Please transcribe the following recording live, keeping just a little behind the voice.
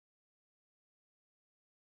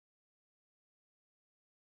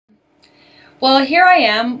Well, here I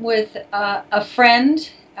am with a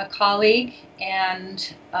friend, a colleague,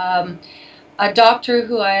 and a doctor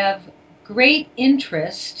who I have great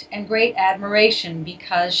interest and great admiration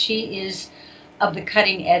because she is of the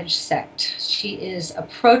cutting edge sect. She is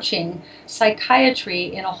approaching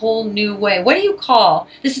psychiatry in a whole new way. What do you call,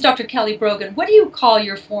 this is Dr. Kelly Brogan, what do you call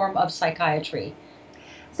your form of psychiatry?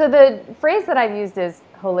 So the phrase that I've used is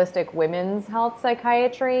holistic women's health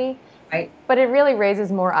psychiatry, Right, but it really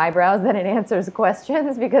raises more eyebrows than it answers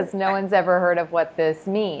questions because no one's ever heard of what this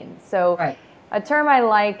means. So right. a term I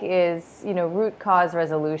like is, root cause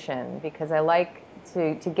resolution, because I like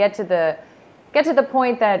to get to the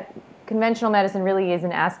point that conventional medicine really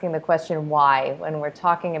isn't asking the question why when we're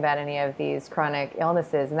talking about any of these chronic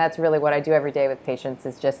illnesses. And that's really what I do every day with patients,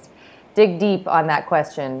 is just dig deep on that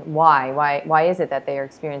question, why? Why is it that they are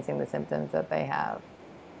experiencing the symptoms that they have?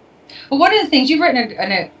 Well, one of the things, you've written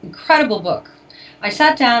an incredible book. I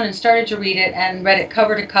sat down and started to read it and read it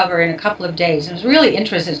cover to cover in a couple of days. It was really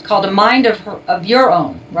interesting. It's called A Mind of Your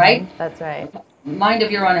Own, right? That's right. Mind of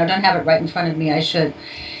Your Own. I don't have it right in front of me. I should.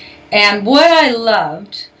 And what I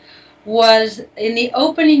loved was in the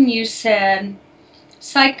opening you said,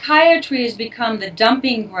 psychiatry has become the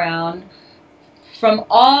dumping ground from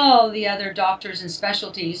all the other doctors and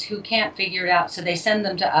specialties who can't figure it out, so they send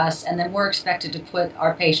them to us, and then we're expected to put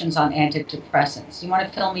our patients on antidepressants. You want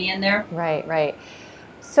to fill me in there? Right, right.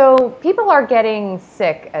 So people are getting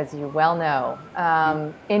sick, as you well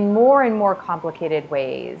know, in more and more complicated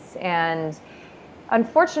ways. And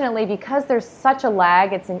unfortunately, because there's such a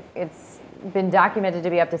lag, it's been documented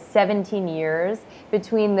to be up to 17 years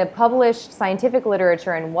between the published scientific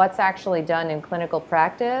literature and what's actually done in clinical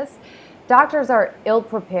practice. Doctors are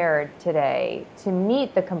ill-prepared today to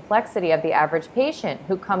meet the complexity of the average patient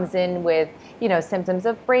who comes in with, symptoms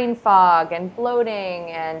of brain fog and bloating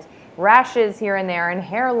and rashes here and there and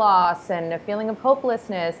hair loss and a feeling of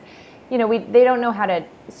hopelessness. They don't know how to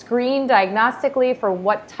screen diagnostically for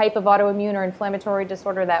what type of autoimmune or inflammatory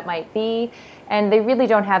disorder that might be, and they really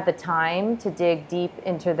don't have the time to dig deep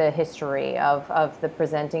into the history of the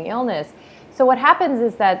presenting illness. So what happens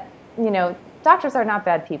is that, doctors are not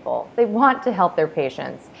bad people. They want to help their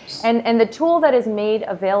patients. And the tool that is made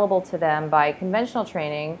available to them by conventional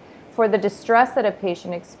training for the distress that a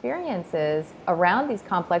patient experiences around these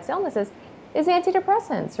complex illnesses is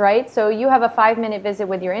antidepressants, right? So you have a 5-minute visit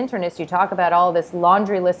with your internist, you talk about all this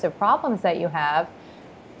laundry list of problems that you have.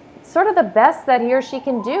 Sort of the best that he or she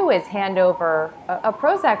can do is hand over a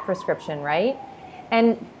Prozac prescription, right?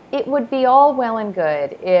 And it would be all well and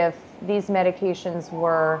good if these medications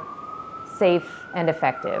were safe and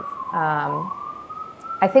effective.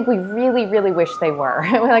 I think we really, really wish they were.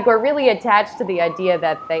 We're really attached to the idea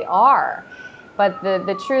that they are. But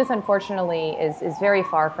the truth, unfortunately, is very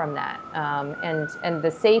far from that. And the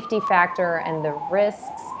safety factor and the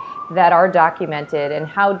risks that are documented and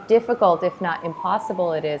how difficult, if not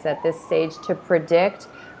impossible, it is at this stage to predict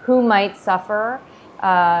who might suffer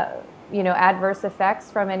adverse effects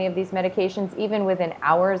from any of these medications, even within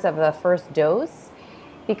hours of the first dose.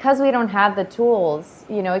 Because we don't have the tools,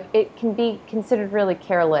 it can be considered really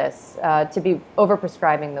careless to be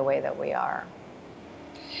overprescribing the way that we are.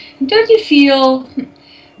 Don't you feel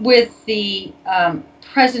with the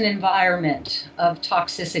present environment of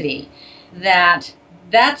toxicity that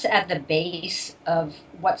that's at the base of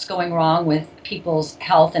what's going wrong with people's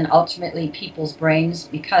health and ultimately people's brains?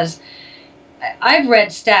 Because I've read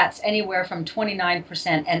stats anywhere from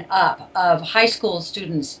 29% and up of high school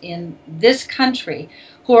students in this country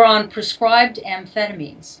who are on prescribed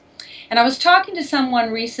amphetamines. And I was talking to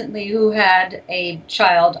someone recently who had a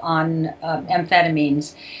child on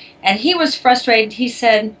amphetamines, and he was frustrated. He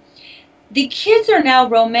said, the kids are now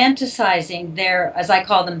romanticizing their, as I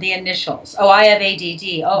call them, the initials. Oh, I have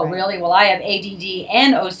ADD. Oh, Right. really? Well, I have ADD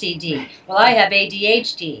and OCD. Well, I have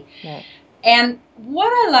ADHD. Right. And what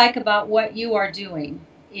I like about what you are doing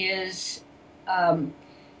is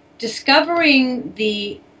discovering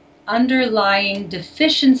the underlying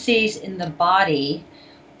deficiencies in the body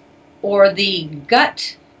or the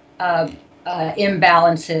gut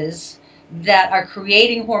imbalances that are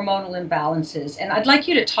creating hormonal imbalances. And I'd like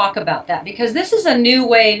you to talk about that, because this is a new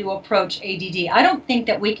way to approach ADD. I don't think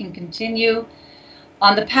that we can continue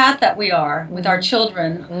on the path that we are with our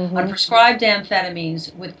children on prescribed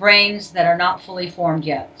amphetamines with brains that are not fully formed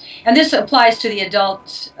yet. And this applies to the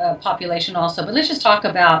adult population also, but let's just talk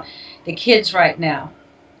about the kids right now.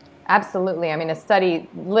 Absolutely. I mean, a study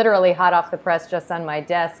literally hot off the press just on my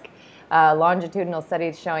desk, longitudinal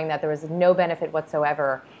studies showing that there was no benefit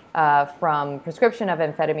whatsoever from prescription of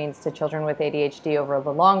amphetamines to children with ADHD over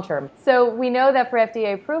the long term. So we know that for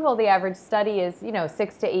FDA approval, the average study is,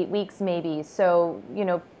 6 to 8 weeks maybe. So,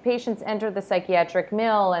 patients enter the psychiatric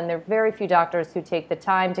mill, and there are very few doctors who take the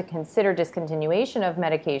time to consider discontinuation of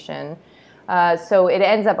medication. So it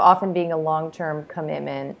ends up often being a long-term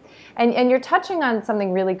commitment. And you're touching on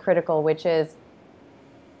something really critical, which is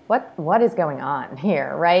what is going on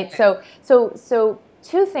here, right? So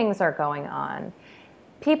two things are going on.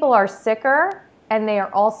 People are sicker, and they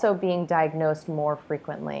are also being diagnosed more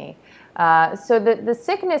frequently. So the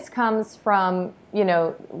sickness comes from,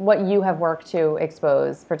 what you have worked to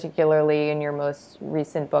expose, particularly in your most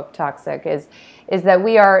recent book, Toxic, is that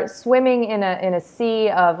we are swimming in a sea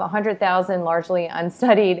of 100,000 largely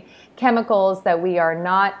unstudied chemicals, that we are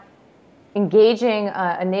not engaging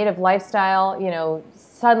a native lifestyle,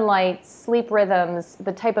 sunlight, sleep rhythms,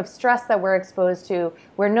 the type of stress that we're exposed to.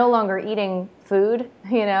 We're no longer eating food,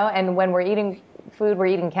 and when we're eating food, we're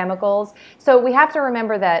eating chemicals. So we have to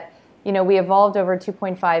remember that, we evolved over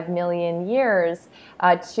 2.5 million years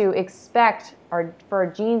to expect, or for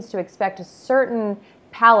our genes to expect a certain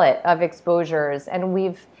palette of exposures, and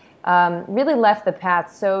we've really left the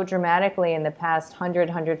path so dramatically in the past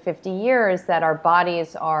 150 years that our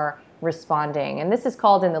bodies are responding. And this is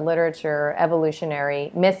called in the literature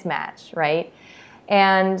evolutionary mismatch, right?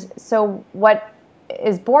 And so what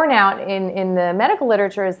is borne out in the medical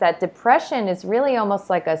literature is that depression is really almost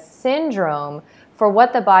like a syndrome for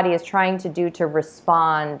what the body is trying to do to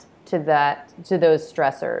respond to those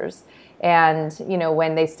stressors. And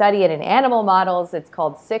when they study it in animal models, it's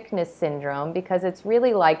called sickness syndrome, because it's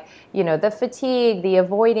really like, the fatigue, the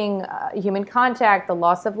avoiding human contact, the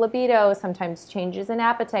loss of libido, sometimes changes in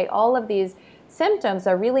appetite. All of these symptoms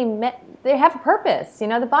are really they have a purpose.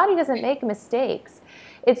 The body doesn't make mistakes.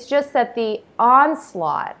 It's just that the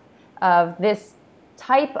onslaught of this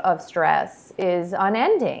type of stress is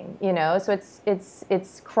unending. So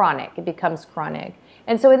it's chronic. It becomes chronic.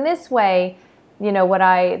 And so in this way,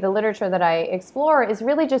 the literature that I explore is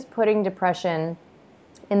really just putting depression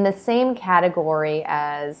in the same category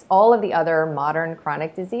as all of the other modern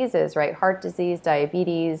chronic diseases, right? Heart disease,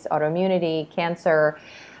 diabetes, autoimmunity, cancer,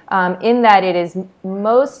 in that it is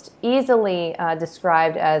most easily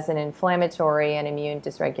described as an inflammatory and immune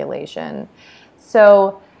dysregulation.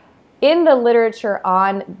 So in the literature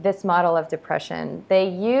on this model of depression, they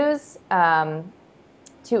use,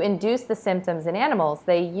 to induce the symptoms in animals,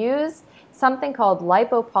 they use something called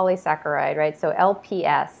lipopolysaccharide, right? So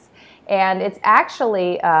LPS. And it's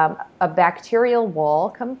actually a bacterial wall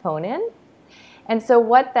component. And so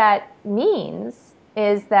what that means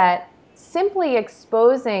is that simply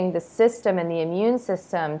exposing the system and the immune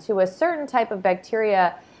system to a certain type of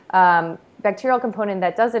bacterial component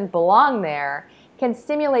that doesn't belong there can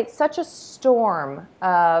stimulate such a storm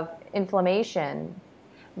of inflammation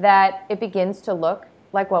that it begins to look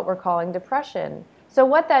like what we're calling depression. So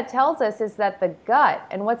what that tells us is that the gut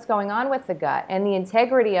and what's going on with the gut and the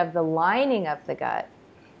integrity of the lining of the gut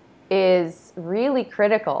is really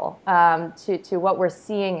critical to what we're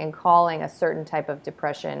seeing and calling a certain type of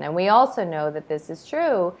depression. And we also know that this is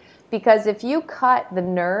true because if you cut the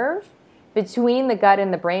nerve between the gut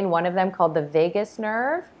and the brain, one of them called the vagus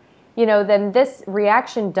nerve, then this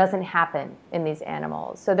reaction doesn't happen in these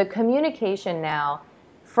animals. So the communication now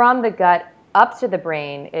from the gut up to the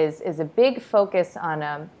brain is a big focus on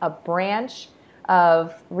a branch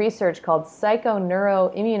of research called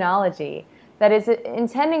psychoneuroimmunology that is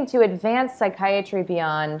intending to advance psychiatry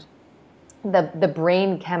beyond the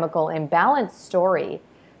brain chemical imbalance story,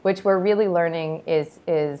 which we're really learning is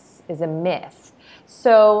a myth.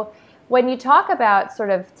 So when you talk about sort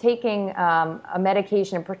of taking a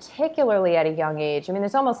medication, and particularly at a young age,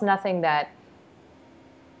 there's almost nothing that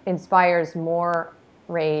inspires more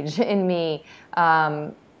rage in me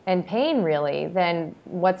and pain really than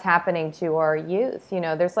what's happening to our youth.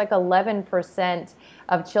 There's like 11%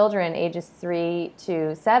 of children ages 3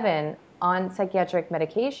 to 7 on psychiatric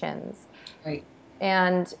medications. Right.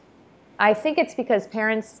 And I think it's because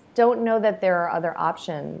parents don't know that there are other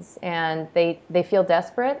options, and they feel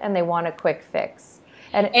desperate and they want a quick fix.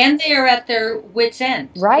 And they are at their wits' end.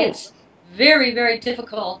 Right. It's very, very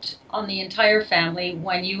difficult on the entire family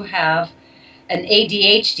when you have an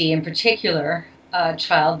ADHD in particular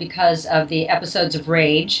child because of the episodes of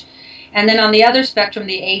rage. And then on the other spectrum,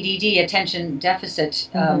 the ADD, attention deficit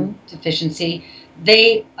deficiency,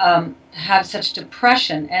 they have such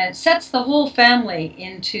depression, and it sets the whole family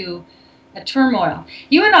into a turmoil.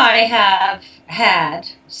 You and I have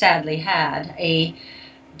sadly had a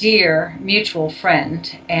dear mutual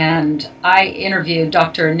friend, and I interviewed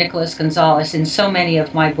Dr. Nicholas Gonzalez in so many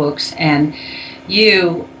of my books, and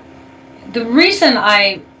you the reason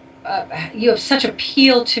you have such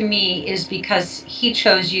appeal to me is because he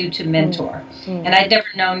chose you to mentor. Mm. And I'd never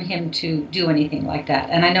known him to do anything like that.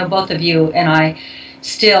 And I know both of you and I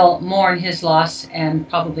still mourn his loss and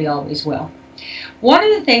probably always will. One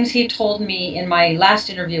of the things he told me in my last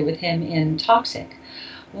interview with him in Toxic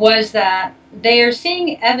was that they are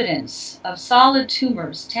seeing evidence of solid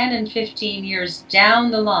tumors 10 and 15 years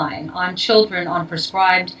down the line on children on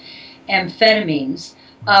prescribed amphetamines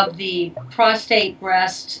of the prostate,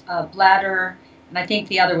 breast, bladder, and I think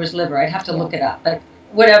the other was liver. I'd have to look it up, but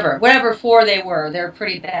whatever four they were, they're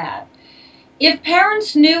pretty bad. If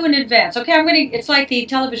parents knew in advance, okay, it's like the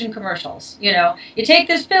television commercials, you know, you take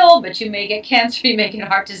this pill, but you may get cancer, you may get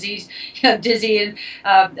heart disease, dizzy,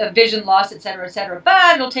 and vision loss, et cetera,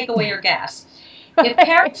 but it'll take away your gas. If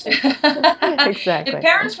parents, Exactly. if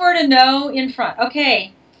parents were to know in front,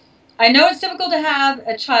 okay, I know it's difficult to have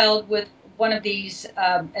a child with one of these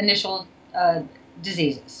initial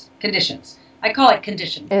conditions. I call it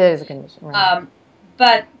condition. It is a condition,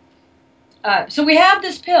 right. So we have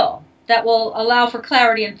this pill that will allow for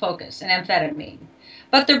clarity and focus, an amphetamine.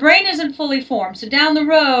 But their brain isn't fully formed, so down the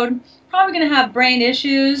road, probably going to have brain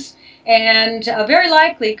issues and very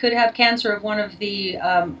likely could have cancer of one of the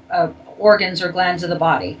organs or glands of the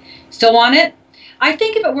body. Still want it? I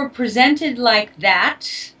think if it were presented like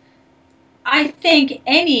that, I think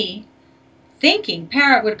any thinking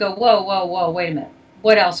parent would go, whoa, wait a minute.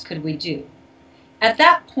 What else could we do? At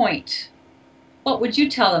that point, what would you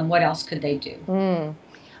tell them? What else could they do?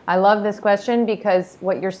 I love this question because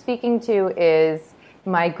what you're speaking to is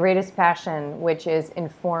my greatest passion, which is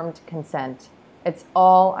informed consent. It's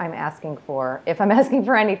all I'm asking for. If I'm asking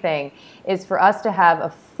for anything, is for us to have a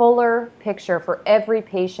fuller picture, for every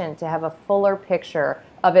patient to have a fuller picture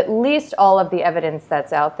of at least all of the evidence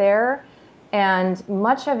that's out there. And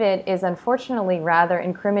much of it is unfortunately rather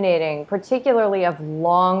incriminating, particularly of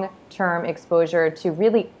long-term exposure to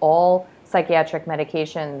really all psychiatric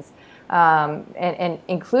medications, and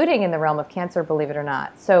including in the realm of cancer, believe it or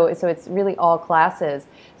not. So it's really all classes.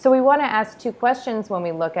 So we want to ask two questions when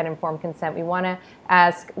we look at informed consent. We want to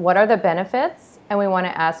ask, what are the benefits? And we want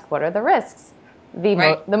to ask, what are the risks?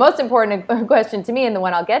 The most important question to me, and the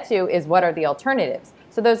one I'll get to, is what are the alternatives?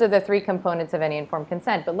 So those are the three components of any informed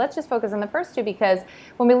consent. But let's just focus on the first two, because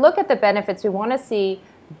when we look at the benefits, we want to see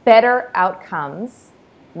better outcomes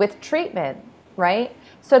with treatment, right?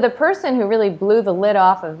 So the person who really blew the lid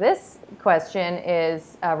off of this question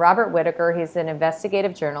is Robert Whitaker. He's an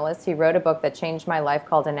investigative journalist. He wrote a book that changed my life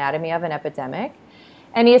called Anatomy of an Epidemic.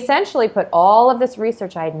 And he essentially put all of this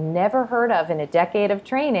research I had never heard of in a decade of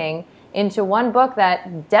training into one book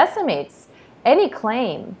that decimates any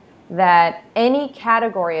claim that any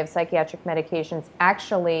category of psychiatric medications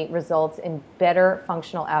actually results in better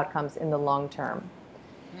functional outcomes in the long term.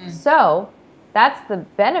 So that's the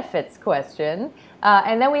benefits question.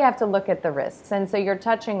 And then we have to look at the risks. And so you're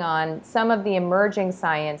touching on some of the emerging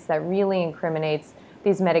science that really incriminates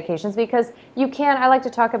these medications, because you can't, I like to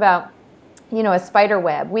talk about, you know, a spider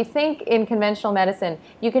web. We think in conventional medicine,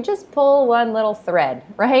 you can just pull one little thread,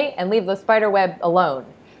 right? And leave the spider web alone.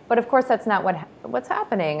 But of course, that's not what's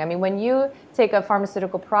happening. I mean, when you take a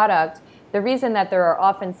pharmaceutical product, the reason that there are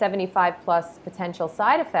often 75 plus potential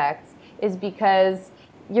side effects is because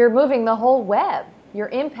you're moving the whole web. You're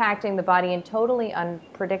impacting the body in totally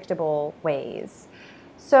unpredictable ways.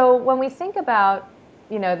 So when we think about,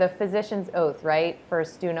 you know, the physician's oath, right?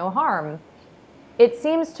 First, do no harm. It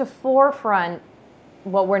seems to forefront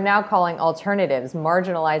what we're now calling alternatives,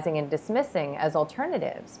 marginalizing and dismissing as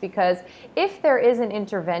alternatives. Because if there is an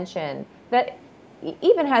intervention that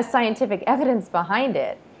even has scientific evidence behind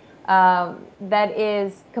it, that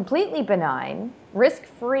is completely benign,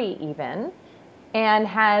 risk-free even, and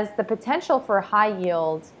has the potential for a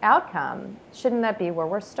high-yield outcome, shouldn't that be where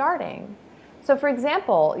we're starting? So for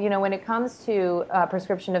example, you know, when it comes to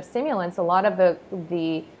prescription of stimulants, a lot of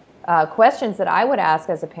the questions that I would ask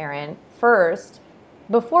as a parent first,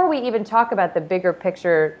 before we even talk about the bigger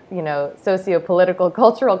picture, you know, socio-political,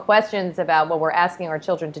 cultural questions about what we're asking our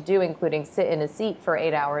children to do, including sit in a seat for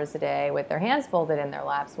 8 hours a day with their hands folded in their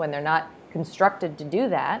laps when they're not constructed to do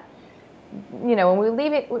that, you know, when we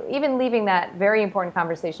leave it, even leaving that very important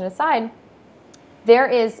conversation aside, there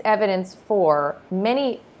is evidence for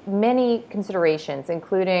many considerations,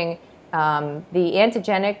 including the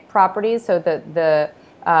antigenic properties, so the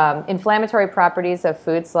inflammatory properties of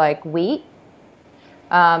foods like wheat.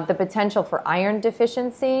 The potential for iron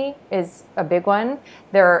deficiency is a big one.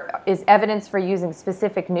 There is evidence for using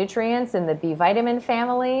specific nutrients in the B vitamin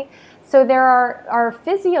family. So there are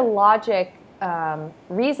physiologic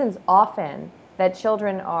reasons often that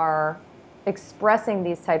children are expressing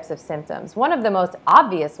these types of symptoms. One of the most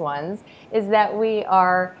obvious ones is that we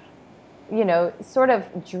are, sort of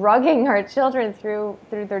drugging our children through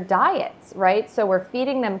their diets, right? So we're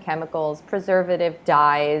feeding them chemicals, preservative,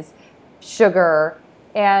 dyes, sugar,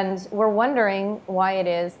 and we're wondering why it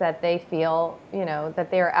is that they feel, that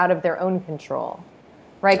they are out of their own control,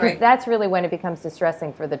 right? Because that's really when it becomes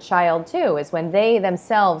distressing for the child too, is when they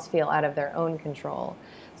themselves feel out of their own control.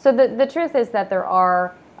 So the truth is that there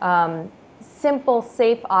are simple,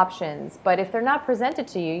 safe options, but if they're not presented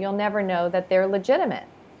to you, you'll never know that they're legitimate.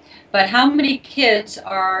 But how many kids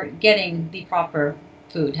are getting the proper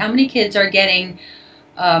food? How many kids are getting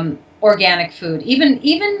organic food?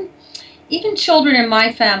 Even children in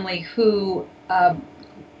my family who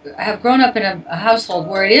have grown up in a household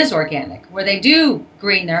where it is organic, where they do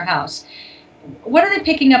green their house. What are they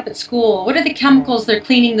picking up at school? What are the chemicals they're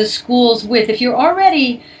cleaning the schools with? If you're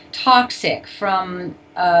already toxic from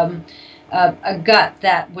a gut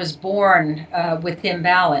that was born with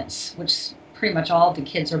imbalance, which pretty much all the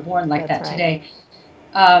kids are born like that today,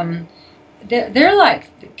 they're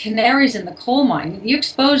like the canaries in the coal mine. You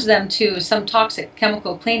expose them to some toxic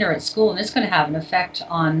chemical cleaner at school, and it's going to have an effect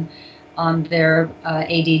on their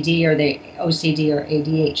ADD or the OCD or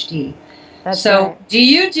ADHD. So do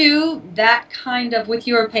you do that kind of, with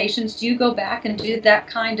your patients, do you go back and do that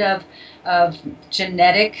kind of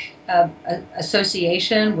genetic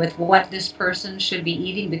association with what this person should be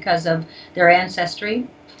eating because of their ancestry?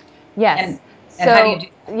 Yes. And how do you do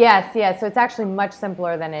that? Yes. So it's actually much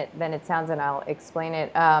simpler than it sounds, and I'll explain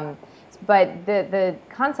it. But the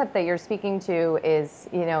concept that you're speaking to is,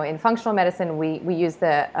 in functional medicine, we use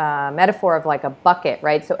the metaphor of like a bucket,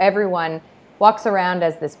 right? So everyone walks around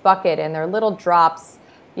as this bucket, and there are little drops,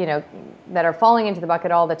 that are falling into the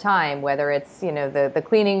bucket all the time, whether it's, the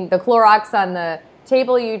cleaning, the Clorox on the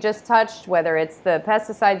table you just touched, whether it's the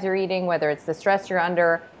pesticides you're eating, whether it's the stress you're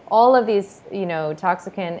under, all of these,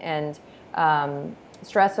 toxicant and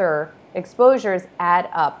stressor exposures add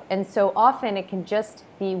up. And so often it can just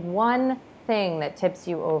be one thing that tips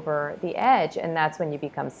you over the edge, and that's when you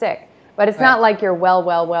become sick. But it's not like you're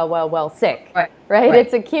well sick, right?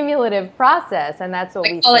 It's a cumulative process, and that's what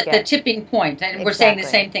we call it the tipping point. And we're saying the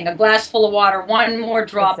same thing. A glass full of water, one more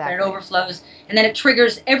drop, and it overflows, and then it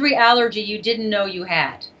triggers every allergy you didn't know you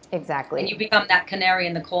had. Exactly. And you become that canary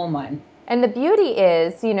in the coal mine. And the beauty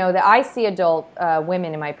is, that I see adult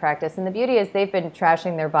women in my practice, and the beauty is they've been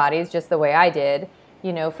trashing their bodies just the way I did,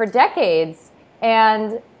 for decades.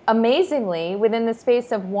 And amazingly, within the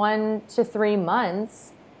space of 1 to 3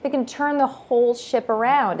 months, they can turn the whole ship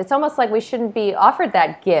around. It's almost like we shouldn't be offered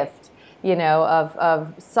that gift,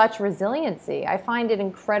 of such resiliency. I find it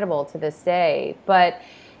incredible to this day. But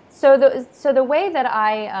so the way that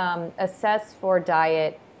I assess for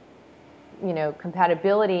diet,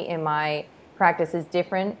 compatibility in my practice is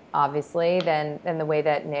different, obviously, than the way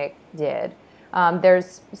that Nick did.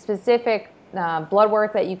 There's specific blood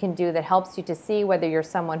work that you can do that helps you to see whether you're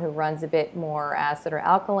someone who runs a bit more acid or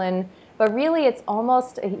alkaline. But really, it's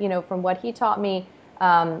almost, from what he taught me,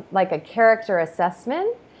 like a character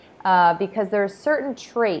assessment, because there are certain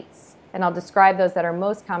traits, and I'll describe those that are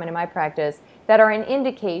most common in my practice, that are an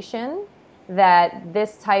indication that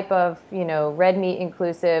this type of, red meat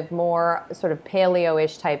inclusive, more sort of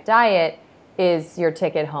paleo-ish type diet is your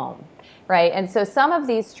ticket home, right? And so some of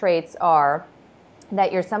these traits are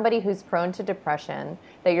that you're somebody who's prone to depression,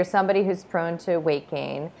 that you're somebody who's prone to weight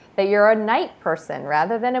gain, that you're a night person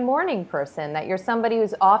rather than a morning person, that you're somebody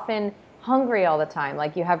who's often hungry all the time,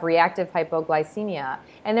 like you have reactive hypoglycemia.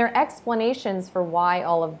 And there are explanations for why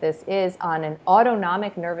all of this is on an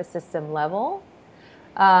autonomic nervous system level.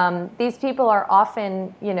 These people are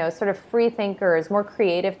often, sort of free thinkers, more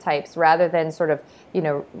creative types rather than sort of,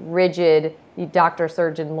 rigid doctor,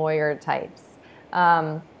 surgeon, lawyer types.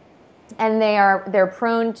 And they're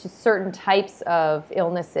prone to certain types of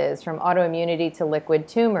illnesses, from autoimmunity to liquid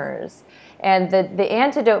tumors. And the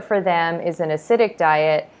antidote for them is an acidic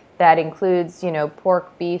diet that includes,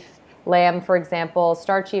 pork, beef, lamb, for example,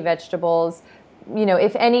 starchy vegetables,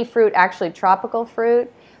 if any fruit, actually tropical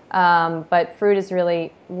fruit. But fruit is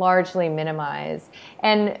really largely minimized.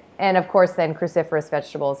 And of course, then cruciferous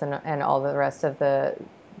vegetables and all the rest of the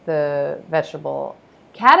vegetable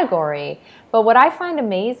category. But what I find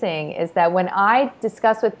amazing is that when I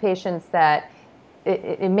discuss with patients that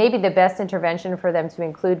it may be the best intervention for them to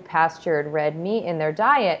include pastured red meat in their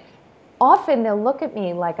diet, often they'll look at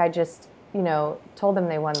me like I just, told them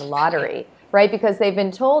they won the lottery. Right, because they've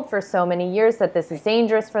been told for so many years that this is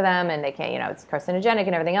dangerous for them, and they can't, it's carcinogenic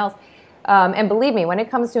and everything else. And believe me, when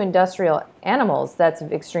it comes to industrial animals, that's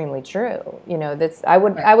extremely true. I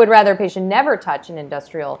would rather a patient never touch an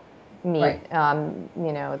industrial meet, Right.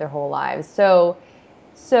 you know, their whole lives. So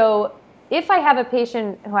if I have a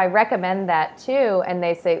patient who I recommend that to, and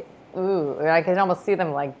they say, ooh, I can almost see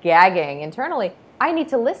them like gagging internally, I need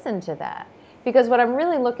to listen to that. Because what I'm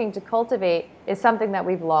really looking to cultivate is something that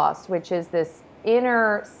we've lost, which is this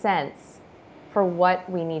inner sense for what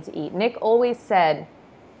we need to eat. Nick always said,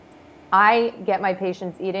 I get my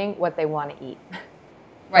patients eating what they want to eat.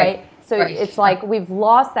 Right. Right? So Right. it's like we've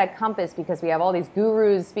lost that compass because we have all these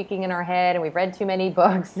gurus speaking in our head and we've read too many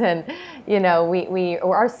books, and you know, we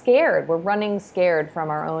are scared. We're running scared from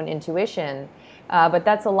our own intuition. But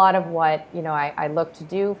that's a lot of what, you know, I look to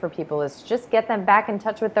do for people, is just get them back in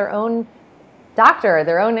touch with their own doctor,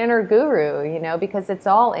 their own inner guru, you know, because it's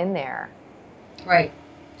all in there. Right.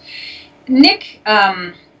 Nick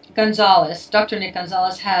Gonzalez, Dr. Nick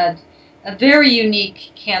Gonzalez, had a very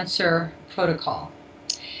unique cancer protocol.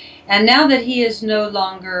 And now that he is no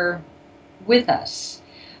longer with us,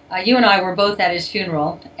 you and I were both at his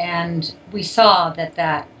funeral, and we saw that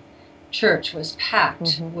that church was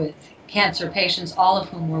packed with cancer patients, all of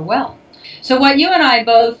whom were well. So what you and I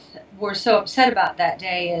both were so upset about that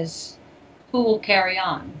day is, who will carry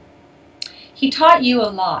on? He taught you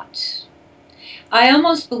a lot. I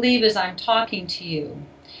almost believe, as I'm talking to you,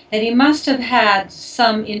 that he must have had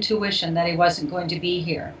some intuition that he wasn't going to be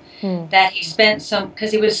here. That he spent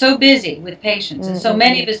because he was so busy with patients, and so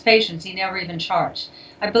many of his patients he never even charged.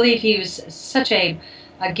 I believe he was such a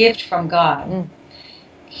gift from God.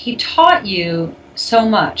 He taught you so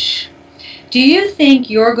much. Do you think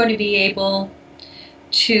you're going to be able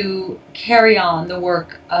to carry on the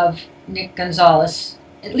work of Nick Gonzalez,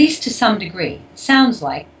 at least to some degree? It sounds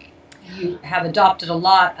like you have adopted a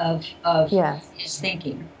lot of Yes. his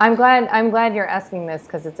thinking. I'm glad you're asking this,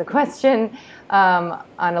 because it's a question on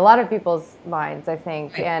a lot of people's minds, I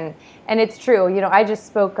think. Right. And it's true. You know, I just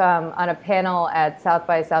spoke on a panel at South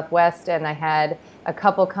by Southwest, and I had a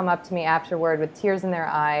couple come up to me afterward with tears in their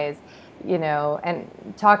eyes, you know, and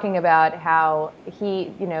talking about how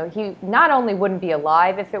he, you know, he not only wouldn't be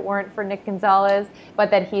alive if it weren't for Nick Gonzalez,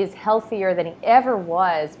 but that he is healthier than he ever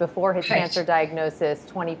was before his cancer diagnosis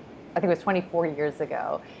I think it was 24 years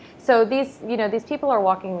ago. So these, you know, these people are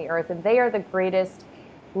walking the earth, and they are the greatest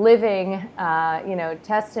living, you know,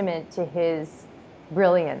 testament to his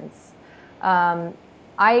brilliance.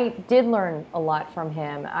 I did learn a lot from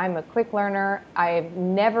him. I'm a quick learner. I've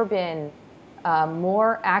never been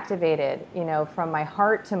more activated, you know, from my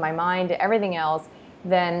heart to my mind to everything else,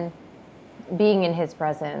 than being in his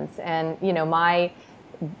presence. And, you know,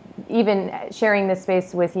 even sharing this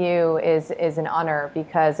space with you is an honor,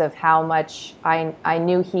 because of how much I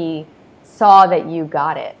knew he saw that you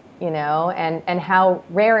got it, you know, and how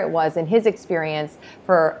rare it was in his experience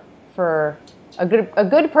for a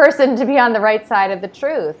good person to be on the right side of the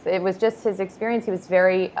truth. It was just his experience. He was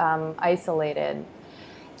very isolated.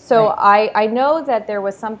 So I know that there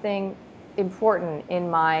was something important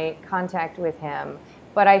in my contact with him,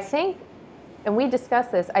 but I think, and we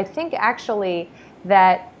discussed this, I think actually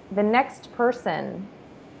that the next person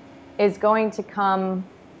is going to come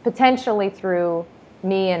potentially through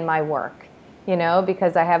me and my work, you know,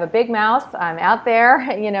 because I have a big mouth. I'm out there,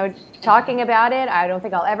 you know, talking about it. I don't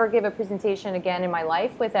think I'll ever give a presentation again in my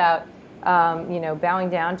life without, you know,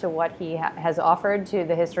 bowing down to what he has offered to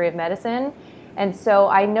the history of medicine. And so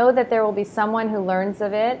I know that there will be someone who learns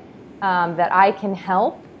of it, that I can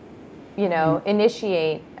help, you know,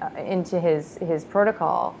 initiate into his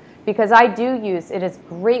protocol. Because I do use it, has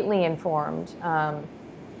greatly informed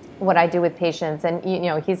what I do with patients, and you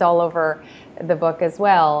know, he's all over the book as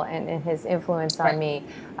well, and his influence on me.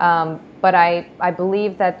 But I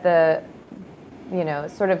believe that the, you know,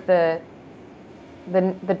 sort of the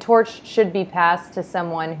torch should be passed to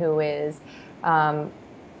someone who is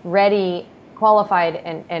ready, qualified,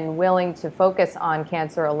 and willing to focus on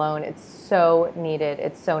cancer alone. It's so needed.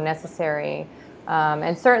 It's so necessary.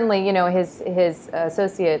 And certainly, you know, his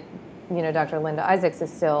associate, you know, Dr. Linda Isaacs,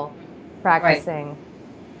 is still practicing.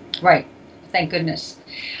 Right. Thank goodness.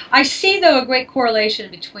 I see, though, a great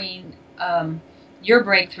correlation between your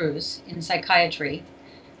breakthroughs in psychiatry,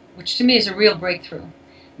 which to me is a real breakthrough,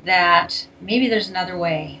 that maybe there's another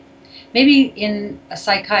way. Maybe in a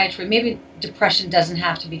psychiatry, maybe depression doesn't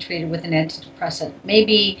have to be treated with an antidepressant.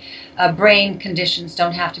 Maybe brain conditions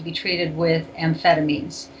don't have to be treated with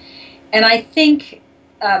amphetamines. And I think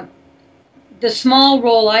the small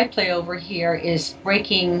role I play over here is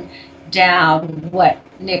breaking down what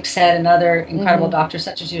Nick said and other incredible doctors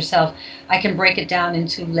such as yourself. I can break it down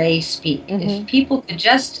into lay speak. If people could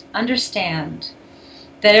just understand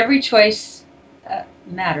that every choice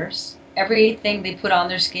matters, everything they put on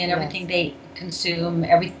their skin, everything they consume,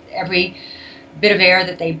 every bit of air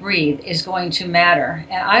that they breathe is going to matter.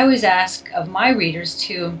 And I always ask of my readers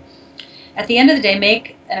to, at the end of the day,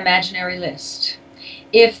 make an imaginary list.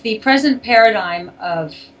 If the present paradigm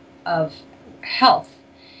of health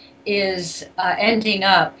is ending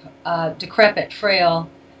up decrepit, frail,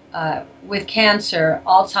 with cancer,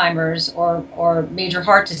 Alzheimer's, or major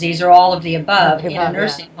heart disease, or all of the above in a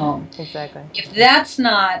nursing home. Exactly. If that's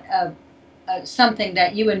not something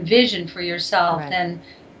that you envision for yourself, Right.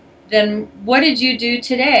 then what did you do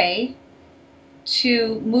today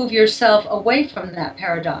to move yourself away from that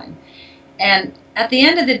paradigm? And at the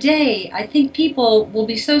end of the day, I think people will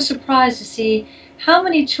be so surprised to see how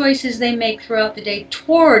many choices they make throughout the day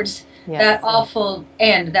towards that awful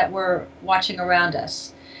end that we're watching around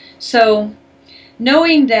us. So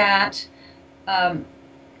knowing that,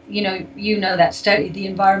 you know that study, the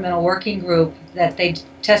Environmental Working Group, that they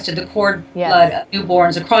tested the cord blood of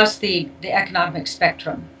newborns across the economic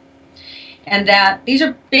spectrum. And that these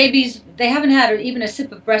are babies, they haven't had even a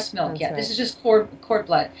sip of breast milk yet. Right. This is just cord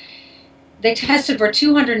blood. They tested for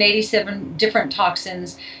 287 different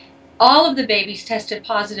toxins. All of the babies tested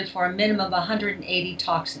positive for a minimum of 180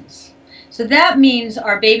 toxins. So that means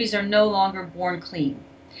our babies are no longer born clean.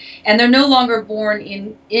 And they're no longer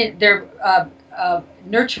born they're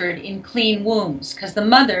nurtured in clean wombs, because the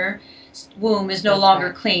mother's womb is no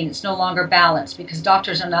longer clean. It's no longer balanced, because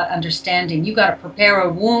doctors are not understanding. You got to prepare a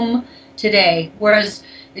womb today, whereas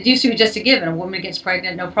it used to be just a given. A woman gets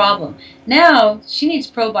pregnant, no problem. Now she needs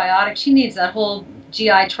probiotics. She needs that whole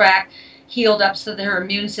GI tract healed up so that her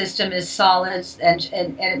immune system is solid, and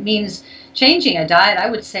it means changing a diet, I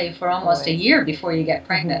would say, for almost a year before you get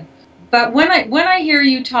pregnant. But when I hear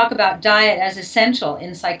you talk about diet as essential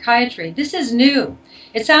in psychiatry, this is new.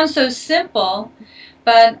 It sounds so simple,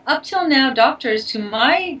 but up till now, doctors, to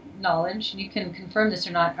my knowledge, and you can confirm this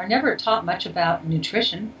or not, are never taught much about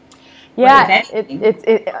nutrition. Yeah,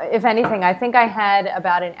 if anything, I think I had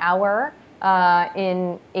about an hour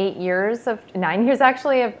in 9 years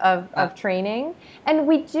actually of training. And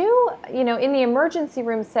we do, in the emergency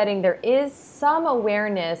room setting, there is some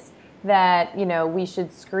awareness that, we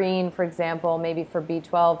should screen, for example, maybe for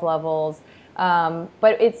B12 levels.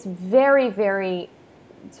 But it's very, very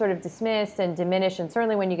sort of dismissed and diminished. And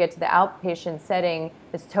certainly when you get to the outpatient setting,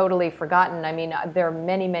 it's totally forgotten. I mean, there are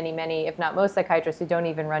many, many, many, if not most psychiatrists who don't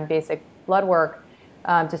even run basic blood work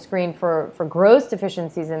to screen for gross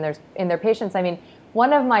deficiencies in their patients. I mean,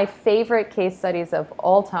 one of my favorite case studies of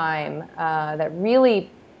all time that really,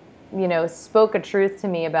 spoke a truth to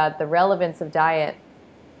me about the relevance of diet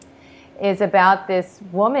is about this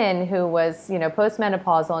woman who was,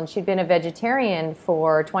 postmenopausal, and she'd been a vegetarian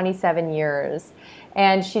for 27 years.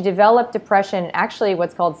 And she developed depression, actually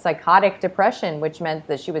what's called psychotic depression, which meant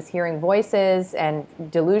that she was hearing voices and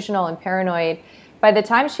delusional and paranoid. By the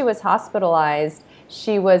time she was hospitalized,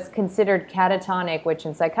 she was considered catatonic, which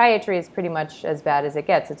in psychiatry is pretty much as bad as it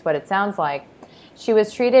gets. It's what it sounds like. She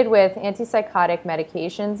was treated with antipsychotic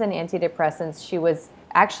medications and antidepressants. She was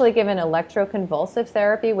actually given electroconvulsive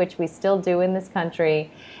therapy, which we still do in this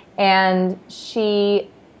country, and she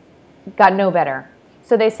got no better.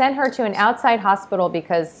 So they sent her to an outside hospital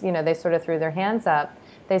because, they sort of threw their hands up.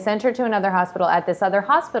 They sent her to another hospital. At this other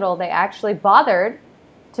hospital, they actually bothered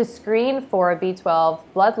to screen for a B12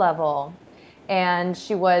 blood level, and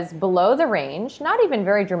she was below the range, not even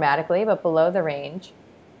very dramatically, but below the range,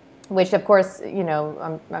 which of course,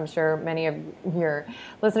 I'm sure many of your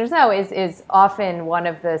listeners know is often one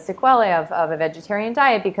of the sequelae of a vegetarian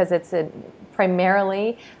diet, because it's a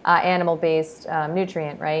primarily animal-based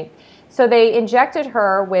nutrient, right? So they injected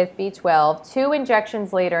her with B12. 2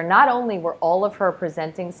 injections later, not only were all of her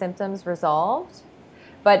presenting symptoms resolved,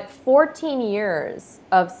 but 14 years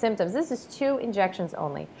of symptoms. This is 2 injections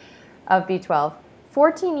only of B12.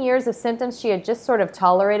 14 years of symptoms she had just sort of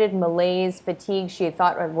tolerated, malaise, fatigue, she had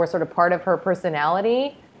thought were sort of part of her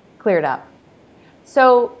personality, cleared up.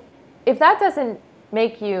 So if that doesn't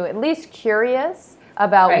make you at least curious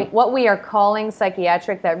about what we are calling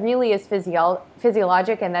psychiatric, that really is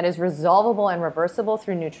physiologic and that is resolvable and reversible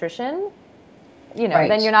through nutrition,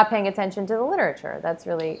 then you're not paying attention to the literature. That's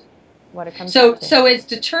really what it comes down to. So it's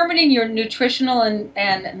determining your nutritional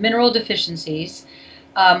and mineral deficiencies,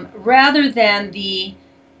 rather than the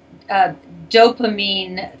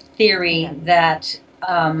dopamine theory that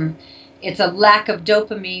it's a lack of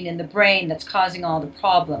dopamine in the brain that's causing all the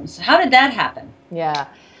problems. How did that happen? Yeah.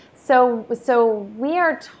 So we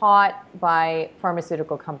are taught by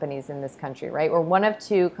pharmaceutical companies in this country, right? We're one of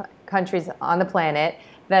 2 countries on the planet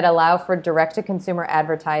that allow for direct-to-consumer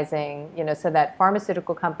advertising, so that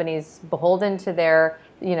pharmaceutical companies beholden to their,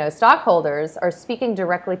 stockholders are speaking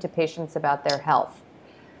directly to patients about their health.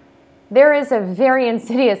 there is a very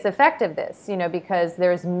insidious effect of this, because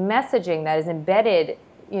there's messaging that is embedded,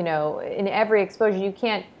 in every exposure. You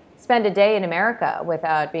can't spend a day in America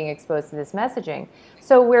without being exposed to this messaging.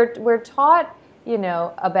 So we're taught,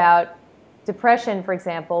 about depression, for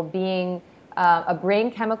example, being a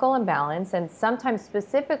brain chemical imbalance, and sometimes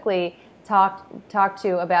specifically talked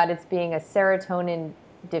to about it's being a serotonin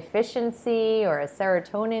deficiency or a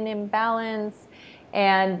serotonin imbalance,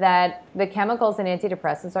 and that the chemicals in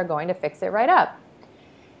antidepressants are going to fix it right up.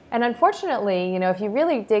 And unfortunately, if you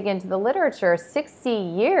really dig into the literature, 60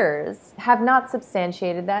 years have not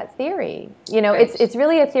substantiated that theory. It's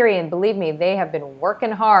really a theory, and believe me, they have been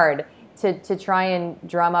working hard to try and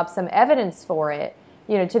drum up some evidence for it,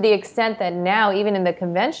 to the extent that now, even in the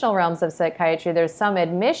conventional realms of psychiatry, there's some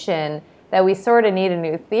admission that we sort of need a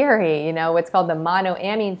new theory. What's called the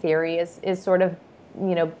monoamine theory is sort of,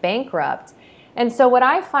 bankrupt. And so what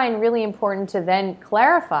I find really important to then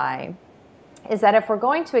clarify is that if we're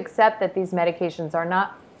going to accept that these medications are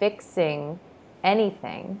not fixing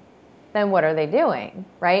anything, then what are they doing,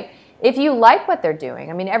 right? If you like what they're doing,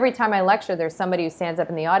 I mean, every time I lecture, there's somebody who stands up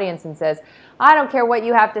in the audience and says, I don't care what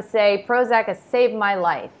you have to say, Prozac has saved my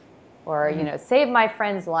life, or, saved my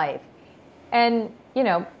friend's life. And,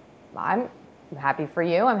 I'm happy for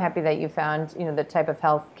you. I'm happy that you found, the type of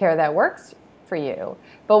health care that works for you.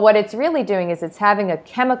 But what it's really doing is it's having a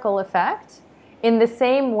chemical effect in the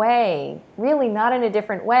same way, really not in a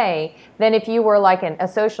different way, than if you were like a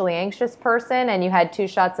socially anxious person and you had 2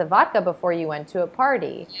 shots of vodka before you went to a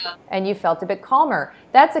party and you felt a bit calmer.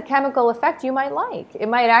 That's a chemical effect you might like. It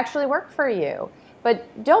might actually work for you.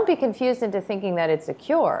 But don't be confused into thinking that it's a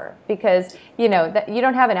cure, because that you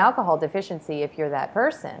don't have an alcohol deficiency if you're that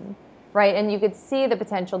person, right? And you could see the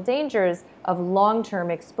potential dangers of long-term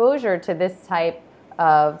exposure to this type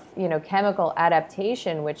of chemical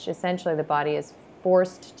adaptation, which essentially the body is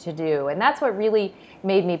forced to do. And that's what really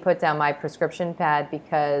made me put down my prescription pad,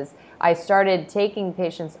 because I started taking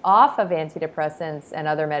patients off of antidepressants and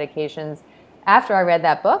other medications after I read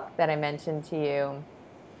that book that I mentioned to you.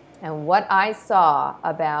 And what I saw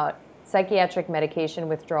about psychiatric medication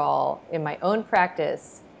withdrawal in my own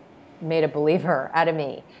practice made a believer out of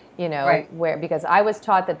me. Right. Because I was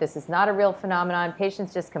taught that this is not a real phenomenon.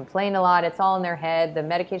 Patients just complain a lot. It's all in their head. The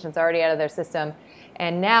medication's already out of their system.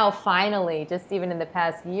 And now, finally, just even in the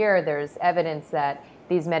past year, there's evidence that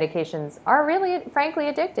these medications are really, frankly,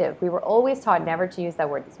 addictive. We were always taught never to use that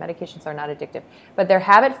word. These medications are not addictive. But they're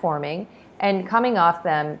habit forming, and coming off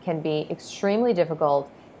them can be extremely difficult,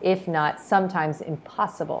 if not sometimes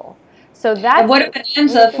impossible. So that's and what it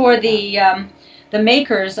ends up for the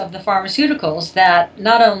makers of the pharmaceuticals, that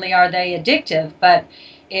not only are they addictive, but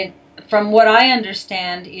from what I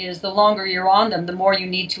understand, is the longer you're on them, the more you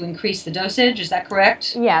need to increase the dosage. Is that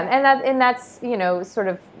correct? Yeah, and that's sort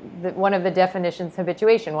of one of the definitions of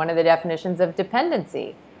habituation, one of the definitions of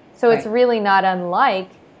dependency. So It's really not unlike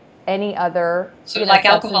any other like substance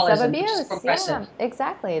alcoholism, of abuse. which is progressive. Yeah,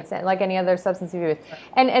 exactly. It's like any other substance abuse.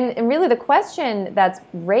 And really the question that's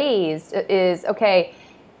raised is, okay,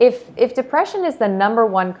 if depression is the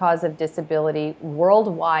 #1 cause of disability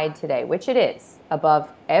worldwide today, which it is, above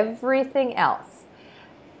everything else,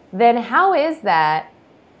 then how is that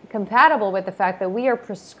compatible with the fact that we are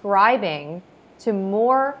prescribing to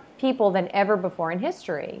more people than ever before in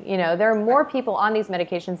history? There are more people on these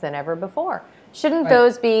medications than ever before. Shouldn't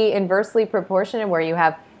those be inversely proportionate, where you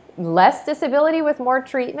have less disability with more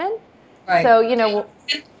treatment? Right. So,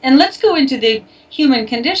 and let's go into the human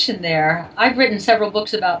condition there. I've written several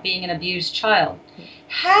books about being an abused child.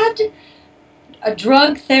 Had a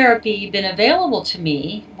drug therapy been available to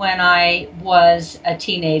me when I was a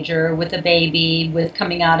teenager with a baby, with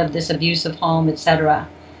coming out of this abusive home, etc.,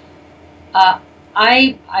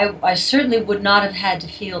 I certainly would not have had to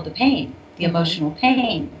feel the pain, the emotional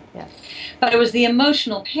pain. Yes. But it was the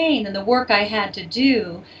emotional pain and the work I had to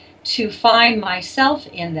do to find myself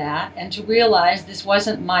in that, and to realize this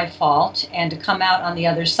wasn't my fault, and to come out on the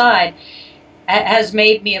other side has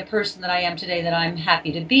made me a person that I am today, that I'm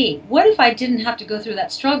happy to be. What if I didn't have to go through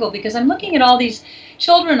that struggle? Because I'm looking at all these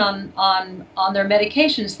children on their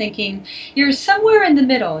medications, thinking you're somewhere in the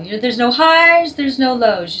middle. There's no highs, there's no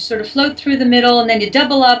lows. You sort of float through the middle, and then you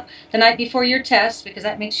double up the night before your test, because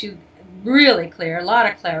that makes you really clear, a lot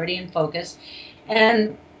of clarity and focus.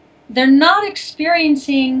 And they're not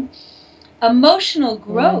experiencing emotional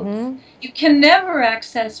growth. Mm-hmm. You can never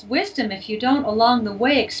access wisdom if you don't, along the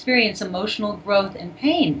way, experience emotional growth and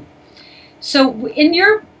pain. So in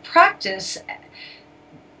your practice,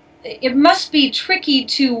 it must be tricky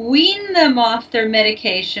to wean them off their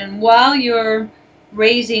medication while you're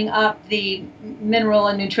raising up the mineral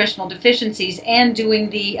and nutritional deficiencies and doing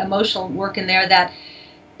the emotional work in there that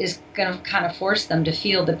is going to kind of force them to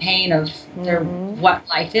feel the pain of their what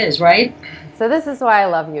life is, right? So this is why I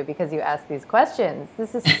love you, because you ask these questions.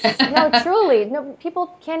 This is, no, truly, no,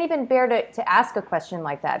 people can't even bear to ask a question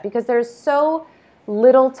like that, because there's so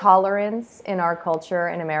little tolerance in our culture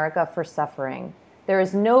in America for suffering. There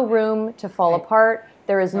is no room to fall apart.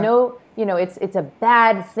 There is no, it's a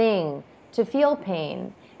bad thing to feel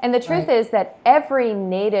pain. And the truth is that every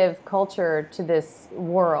native culture to this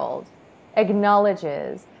world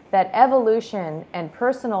acknowledges that evolution and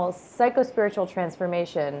personal psychospiritual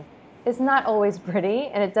transformation is not always pretty,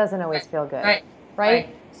 and it doesn't always feel good, right?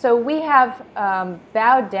 So we have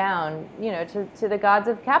bowed down, to the gods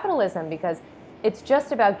of capitalism, because it's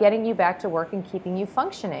just about getting you back to work and keeping you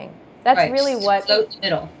functioning. That's really what. Float the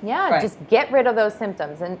middle. Yeah, just get rid of those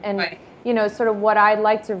symptoms, and sort of what I'd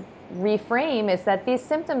like to reframe is that these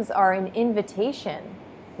symptoms are an invitation,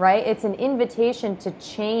 right? It's an invitation to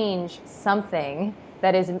change something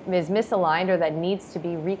that is misaligned or that needs to be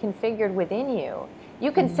reconfigured within you.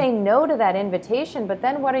 You can say no to that invitation, but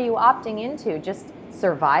then what are you opting into? Just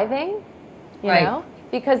surviving, you know?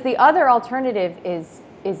 Because the other alternative is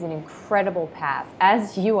an incredible path,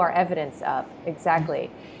 as you are evidence of, exactly.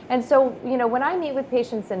 And so, when I meet with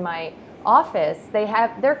patients in my office,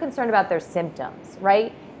 they're concerned about their symptoms,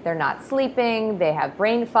 right? They're not sleeping, they have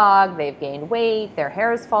brain fog, they've gained weight, their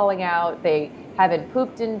hair is falling out, they haven't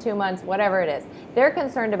pooped in 2 months, whatever it is. They're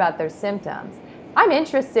concerned about their symptoms. I'm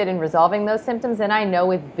interested in resolving those symptoms, and I know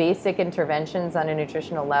with basic interventions on a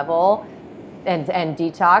nutritional level and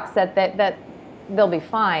detox that they'll be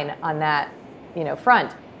fine on that,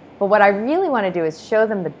 front. But what I really want to do is show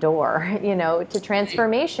them the door, to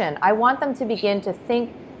transformation. I want them to begin to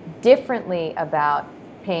think differently about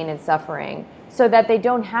pain and suffering, so that they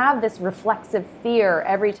don't have this reflexive fear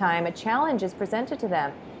every time a challenge is presented to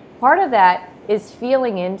them. Part of that is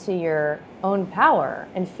feeling into your own power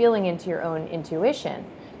and feeling into your own intuition.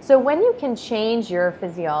 So when you can change your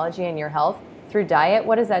physiology and your health through diet,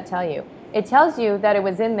 what does that tell you? It tells you that it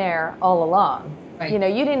was in there all along. You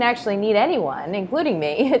didn't actually need anyone, including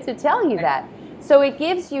me, to tell you that. So it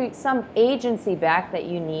gives you some agency back that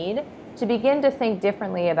you need to begin to think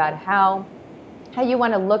differently about how you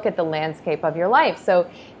want to look at the landscape of your life. So,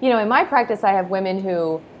 in my practice, I have women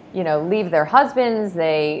who, leave their husbands,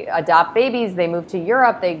 they adopt babies, they move to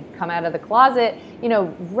Europe, they come out of the closet.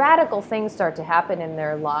 Radical things start to happen in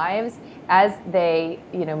their lives as they,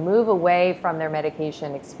 move away from their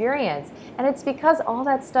medication experience. And it's because all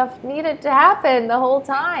that stuff needed to happen the whole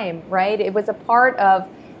time, right? It was a part of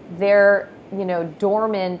their,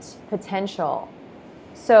 dormant potential.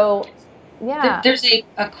 So, yeah. There's a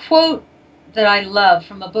quote that I love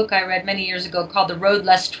from a book I read many years ago called The Road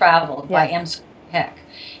Less Traveled by M. Heck.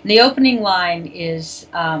 And the opening line is,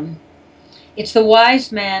 it's the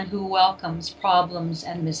wise man who welcomes problems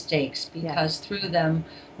and mistakes, because through them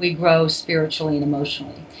we grow spiritually and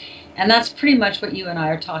emotionally. And that's pretty much what you and I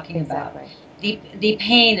are talking about. The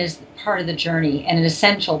pain is part of the journey and an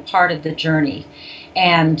essential part of the journey.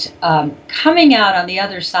 And coming out on the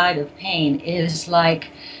other side of pain is like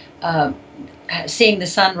seeing the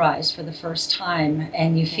sunrise for the first time,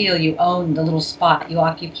 and you feel you own the little spot you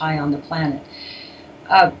occupy on the planet.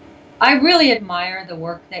 I really admire the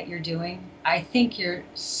work that you're doing. I think you're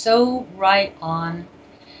so right on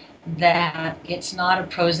that it's not a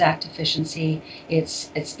Prozac deficiency,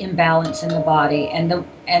 it's imbalance in the body.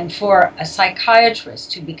 And for a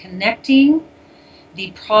psychiatrist to be connecting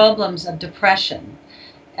the problems of depression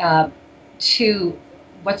to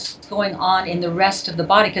what's going on in the rest of the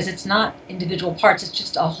body, because it's not individual parts, it's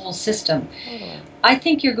just a whole system. I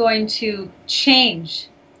think you're going to change,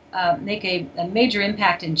 make a major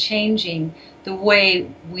impact in changing the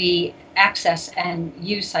way we access and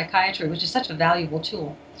use psychiatry, which is such a valuable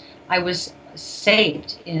tool. I was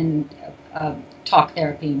saved in talk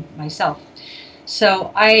therapy myself.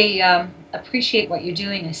 So I appreciate what you're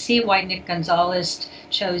doing. I see why Nick Gonzalez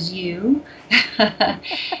chose you.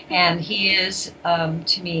 And he is,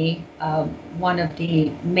 to me, one of the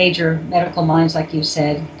major medical minds, like you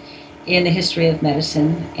said, in the history of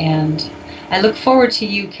medicine. And I look forward to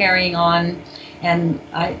you carrying on. And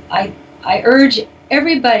I urge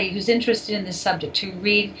everybody who's interested in this subject to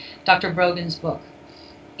read Dr. Brogan's book.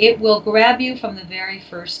 It will grab you from the very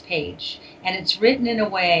first page. And it's written in a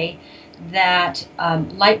way that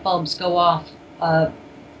light bulbs go off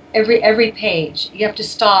every page. You have to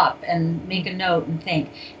stop and make a note and think.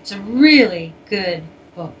 It's a really good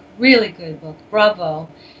book, really good book. Bravo,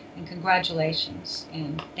 and congratulations,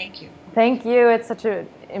 and thank you. Thank you. It's such a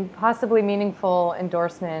impossibly meaningful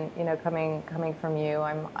endorsement, coming from you.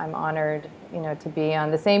 I'm honored, to be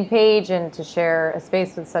on the same page and to share a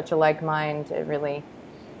space with such a like mind. It really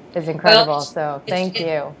is incredible. Well, So it's, thank it's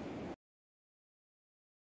you.